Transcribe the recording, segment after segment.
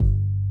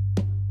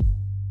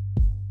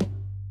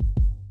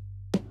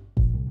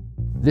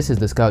This is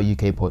the Scout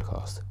UK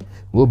podcast.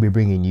 We'll be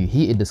bringing you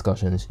heated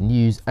discussions,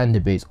 news and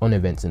debates on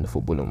events in the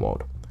footballing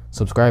world.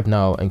 Subscribe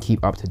now and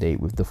keep up to date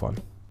with the fun.